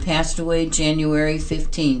 Kentucky, passed away January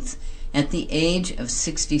 15th at the age of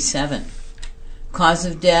 67. Cause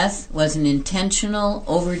of death was an intentional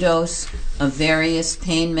overdose of various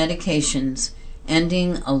pain medications,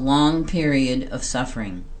 ending a long period of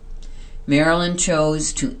suffering. Marilyn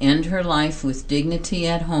chose to end her life with dignity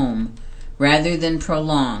at home rather than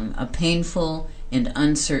prolong a painful and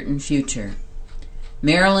uncertain future.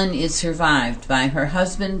 Marilyn is survived by her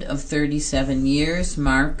husband of 37 years,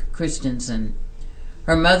 Mark Christensen,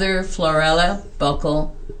 her mother, Florella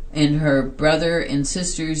Buckle, and her brother and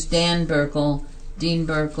sisters, Dan Burkle, Dean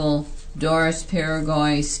Burkle, Doris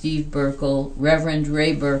Paragoy, Steve Burkle, Reverend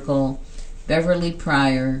Ray Burkle, Beverly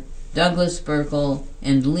Pryor, Douglas Burkle,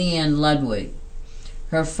 and Leanne Ludwig.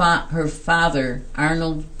 Her father,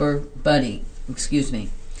 Arnold Burkle,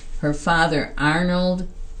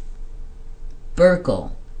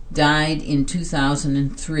 died in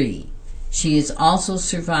 2003. She is also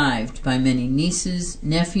survived by many nieces,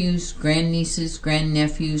 nephews, grandnieces,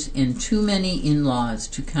 grandnephews, and too many in-laws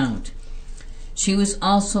to count. She was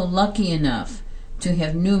also lucky enough to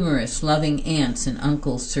have numerous loving aunts and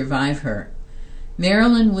uncles survive her.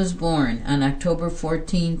 Marilyn was born on October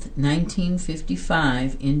 14,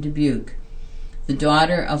 1955, in Dubuque, the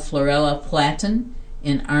daughter of Florella Platten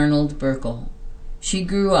and Arnold Burkle. She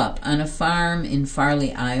grew up on a farm in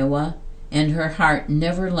Farley, Iowa, and her heart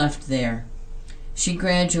never left there. She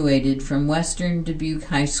graduated from Western Dubuque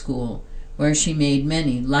High School, where she made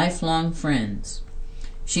many lifelong friends.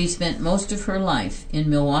 She spent most of her life in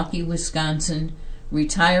Milwaukee, Wisconsin,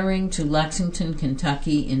 retiring to Lexington,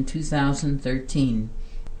 Kentucky in 2013.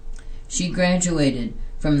 She graduated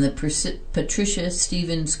from the Patricia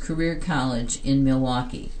Stevens Career College in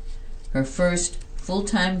Milwaukee. Her first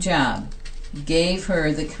full-time job gave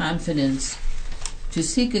her the confidence to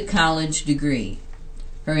seek a college degree.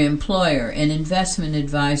 Her employer, an investment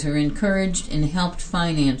advisor, encouraged and helped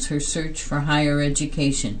finance her search for higher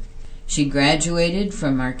education. She graduated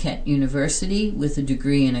from Marquette University with a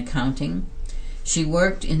degree in accounting. She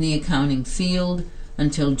worked in the accounting field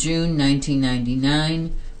until June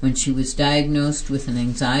 1999, when she was diagnosed with an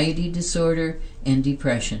anxiety disorder and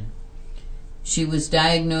depression. She was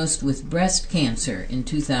diagnosed with breast cancer in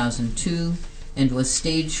 2002 and was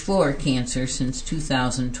stage 4 cancer since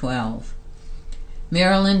 2012.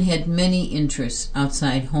 Marilyn had many interests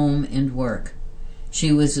outside home and work.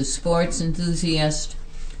 She was a sports enthusiast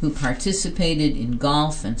who participated in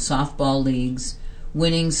golf and softball leagues,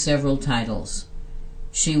 winning several titles.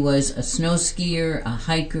 She was a snow skier, a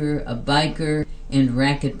hiker, a biker, and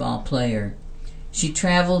racquetball player. She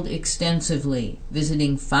traveled extensively,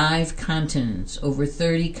 visiting 5 continents, over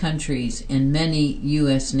 30 countries, and many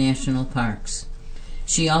U.S. national parks.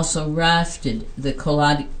 She also rafted the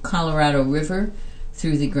Colorado River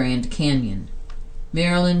through the Grand Canyon.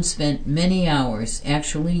 Marilyn spent many hours,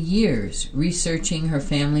 actually years, researching her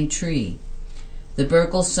family tree. The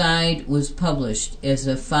Burkle Side was published as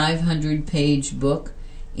a 500-page book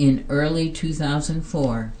in early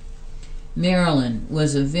 2004. Marilyn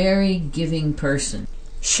was a very giving person.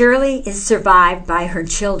 Shirley is survived by her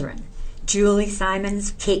children, Julie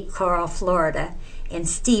Simons, Cape Coral, Florida, and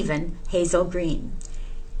Stephen Hazel Green.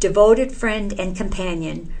 Devoted friend and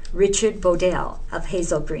companion, Richard Bodell of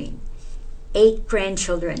Hazel Green. 8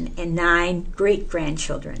 grandchildren and 9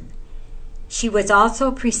 great-grandchildren. She was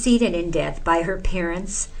also preceded in death by her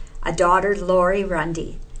parents, a daughter, Lori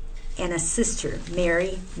Rundy, and a sister,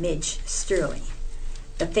 Mary Midge Sterling.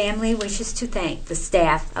 The family wishes to thank the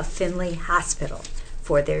staff of Finley Hospital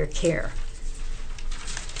for their care.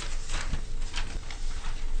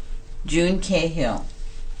 June Cahill,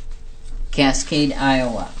 Cascade,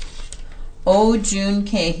 Iowa. O. June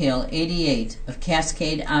Cahill, 88, of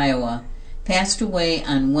Cascade, Iowa, passed away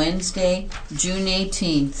on Wednesday, June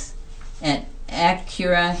 18th at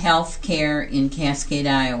Acura Health Care in Cascade,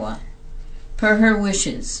 Iowa. Per her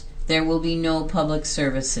wishes, there will be no public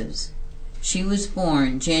services. She was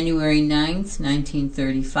born January 9th,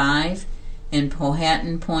 1935, in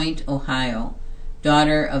Powhatan Point, Ohio,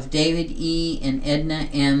 daughter of David E. and Edna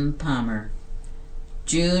M. Palmer.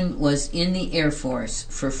 June was in the Air Force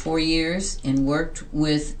for 4 years and worked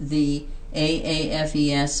with the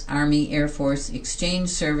AAFES Army Air Force Exchange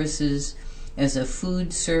Services as a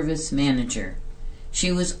food service manager.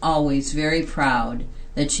 She was always very proud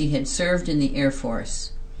that she had served in the Air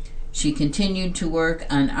Force. She continued to work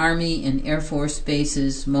on Army and Air Force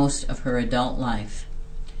bases most of her adult life.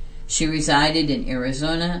 She resided in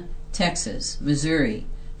Arizona, Texas, Missouri,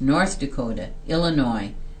 North Dakota,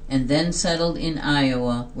 Illinois, and then settled in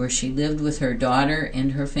Iowa, where she lived with her daughter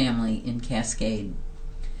and her family in Cascade.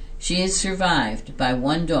 She is survived by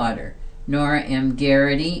 1 daughter, Nora M.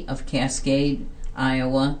 Garrity of Cascade,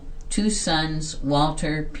 Iowa, 2 sons,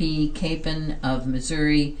 Walter P. Capon of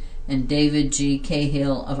Missouri and David G.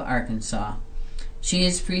 Cahill of Arkansas. She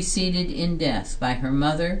is preceded in death by her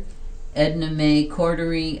mother, Edna Mae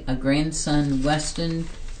Cordery, a grandson, Weston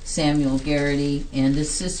Samuel Garrity, and a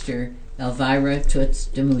sister, Elvira Toots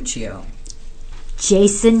DiMuccio.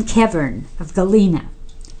 Jason Kevern of Galena.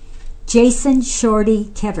 Jason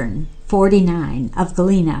Shorty Kevern, 49, of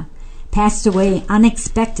Galena, passed away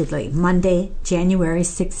unexpectedly Monday, January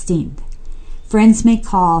 16th. Friends may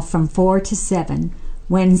call from 4 to 7,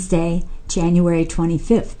 Wednesday, January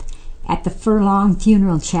 25th, at the Furlong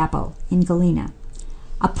Funeral Chapel in Galena.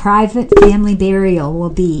 A private family burial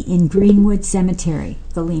will be in Greenwood Cemetery,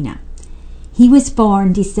 Galena. He was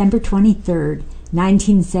born December 23,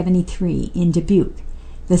 1973, in Dubuque,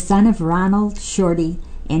 the son of Ronald Shorty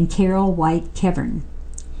and Carol White Kevern.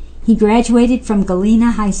 He graduated from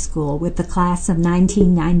Galena High School with the class of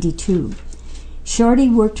 1992. Shorty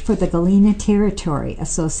worked for the Galena Territory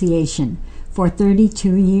Association for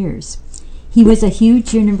 32 years. He was a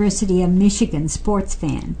huge University of Michigan sports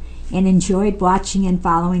fan and enjoyed watching and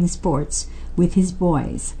following sports with his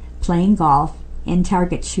boys, playing golf and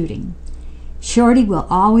target shooting. Shorty will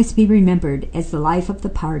always be remembered as the life of the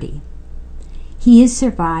party. He is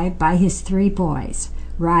survived by his 3 boys,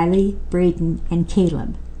 Riley, Braden, and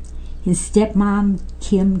Caleb, his stepmom,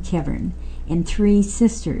 Kim Kevern, and 3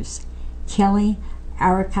 sisters, Kelly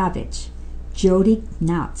Arakovich, Jody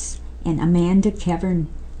Knauts, and Amanda Kevern,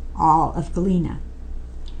 all of Galena.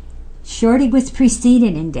 Shorty was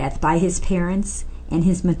preceded in death by his parents and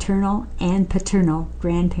his maternal and paternal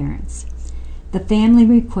grandparents. The family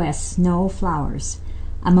requests no flowers.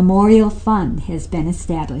 A memorial fund has been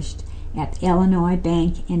established at Illinois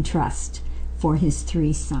Bank and Trust for his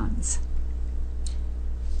 3 sons.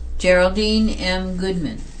 Geraldine M.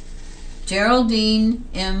 Goodman. Geraldine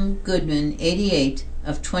M. Goodman, 88,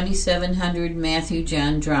 of 2700 Matthew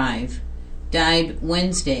John Drive, died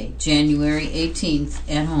Wednesday, January 18th,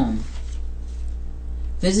 at home.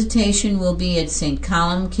 Visitation will be at St.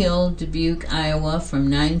 Columkill, Dubuque, Iowa, from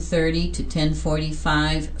 9:30 to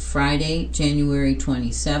 10:45 Friday, January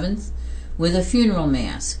 27th, with a funeral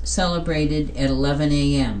mass celebrated at 11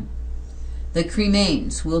 a.m. The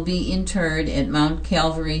cremains will be interred at Mount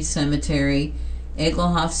Calvary Cemetery.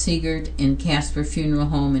 Egelhoff Siegert and Casper Funeral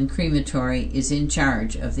Home and Crematory is in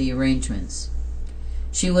charge of the arrangements.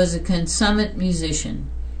 She was a consummate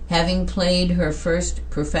musician, having played her first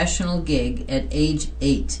professional gig at age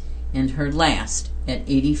 8 and her last at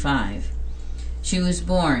 85. She was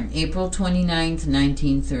born April 29,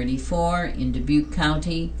 1934, in Dubuque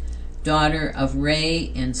County, daughter of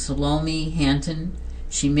Ray and Salome Hanton.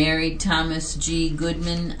 She married Thomas G.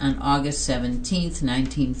 Goodman on August 17,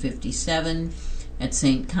 1957, at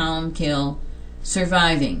St. Columkill.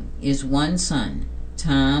 Surviving is 1 son,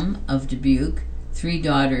 Tom of Dubuque, 3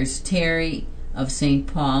 daughters, Terry of St.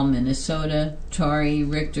 Paul, Minnesota, Tori,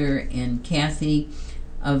 Richter, and Kathy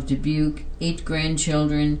of Dubuque, 8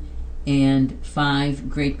 grandchildren, and 5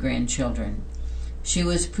 great-grandchildren. She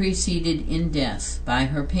was preceded in death by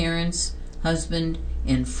her parents, husband,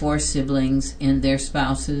 and 4 siblings and their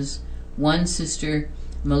spouses, 1 sister,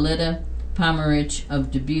 Melita Pomerich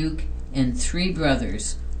of Dubuque, and 3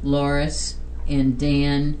 brothers, Loris and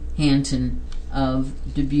Dan Hanton of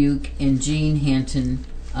Dubuque and Gene Hanton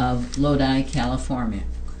of Lodi, California.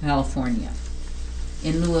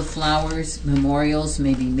 In lieu of flowers, memorials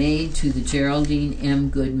may be made to the Geraldine M.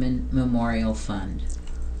 Goodman Memorial Fund.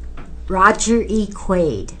 Roger E.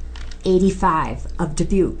 Quaid, 85, of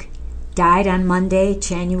Dubuque, died on Monday,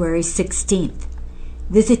 January 16th.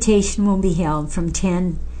 Visitation will be held from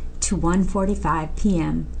 10 to 1:45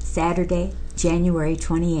 p.m. Saturday, January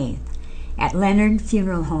 28th, at Leonard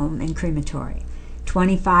Funeral Home and Crematory,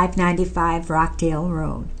 2595 Rockdale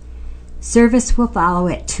Road. Service will follow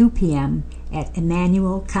at 2 p.m. at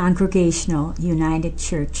Emmanuel Congregational United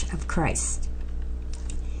Church of Christ.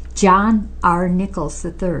 John R. Nichols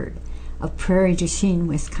III of Prairie du Chien,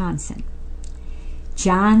 Wisconsin.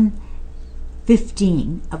 John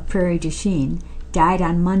 15 of Prairie du Chien died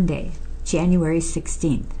on Monday, January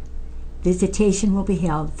 16th. Visitation will be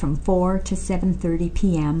held from 4 to 7:30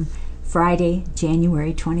 p.m. Friday,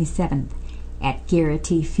 January 27th at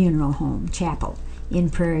Garrity Funeral Home Chapel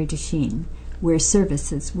in Prairie du Chien, where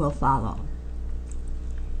services will follow.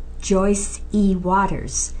 Joyce E.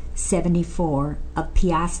 Waters, 74, of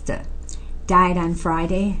Piasta, died on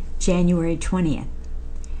Friday, January 20th.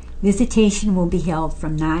 Visitation will be held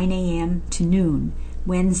from 9 a.m. to noon,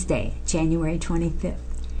 Wednesday, January 25th,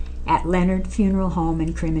 at Leonard Funeral Home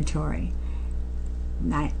and Crematory,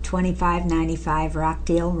 2595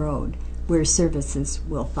 Rockdale Road, where services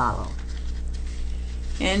will follow.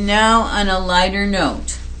 And now, on a lighter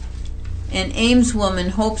note, an Ames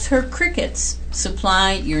woman hopes her crickets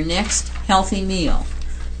supply your next healthy meal.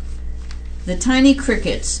 The tiny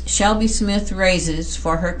crickets Shelby Smith raises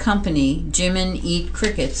for her company, Jim and Eat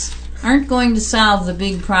Crickets, aren't going to solve the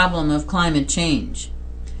big problem of climate change.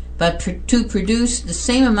 But to produce the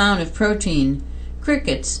same amount of protein,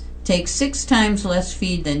 crickets take 6 times less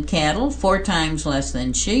feed than cattle, 4 times less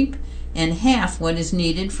than sheep, and half what is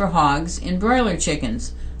needed for hogs and broiler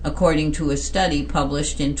chickens, according to a study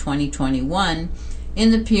published in 2021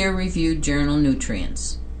 in the peer-reviewed journal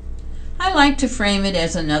Nutrients. "I like to frame it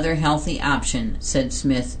as another healthy option," said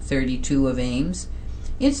Smith, 32, of Ames.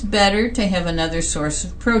 "It's better to have another source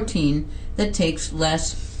of protein that takes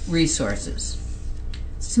less resources."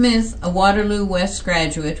 Smith, a Waterloo West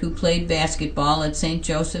graduate who played basketball at St.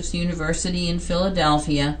 Joseph's University in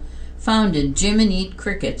Philadelphia, founded Jim and Eat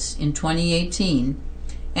Crickets in 2018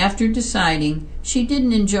 after deciding she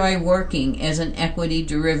didn't enjoy working as an equity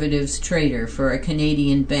derivatives trader for a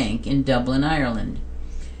Canadian bank in Dublin, Ireland.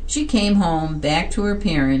 She came home back to her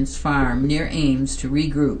parents' farm near Ames to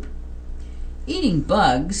regroup. Eating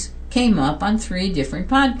bugs came up on 3 different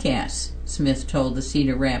podcasts, Smith told the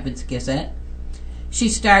Cedar Rapids Gazette. She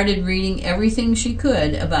started reading everything she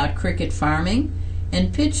could about cricket farming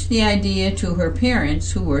and pitched the idea to her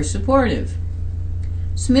parents, who were supportive.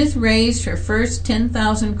 Smith raised her first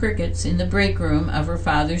 10,000 crickets in the break room of her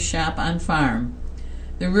father's shop on farm.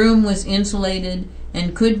 The room was insulated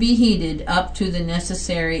and could be heated up to the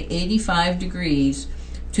necessary 85 degrees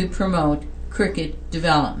to promote cricket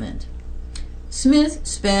development. Smith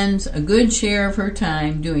spends a good share of her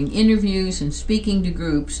time doing interviews and speaking to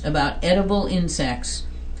groups about edible insects.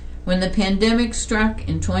 When the pandemic struck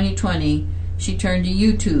in 2020, she turned to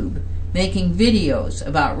YouTube, making videos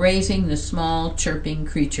about raising the small chirping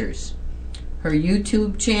creatures. Her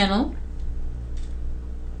YouTube channel,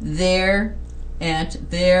 They're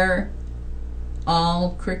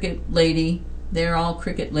All Cricket Lady,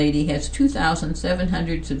 has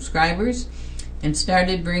 2,700 subscribers and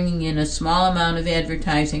started bringing in a small amount of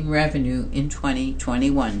advertising revenue in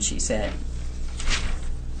 2021, she said.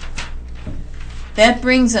 That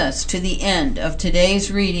brings us to the end of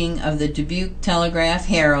today's reading of the Dubuque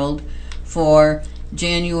Telegraph-Herald for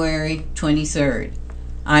January 23rd.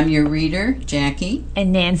 I'm your reader, Jackie.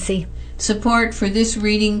 And Nancy. Support for this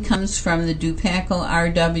reading comes from the Dupaco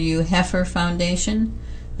R.W. Heifer Foundation.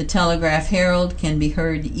 The Telegraph-Herald can be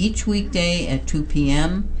heard each weekday at 2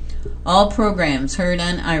 p.m. All programs heard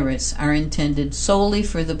on IRIS are intended solely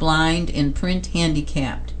for the blind and print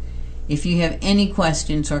handicapped. If you have any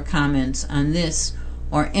questions or comments on this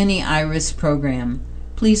or any IRIS program,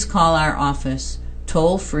 please call our office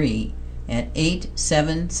toll-free at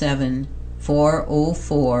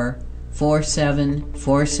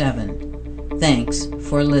 877-404-4747. Thanks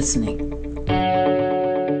for listening.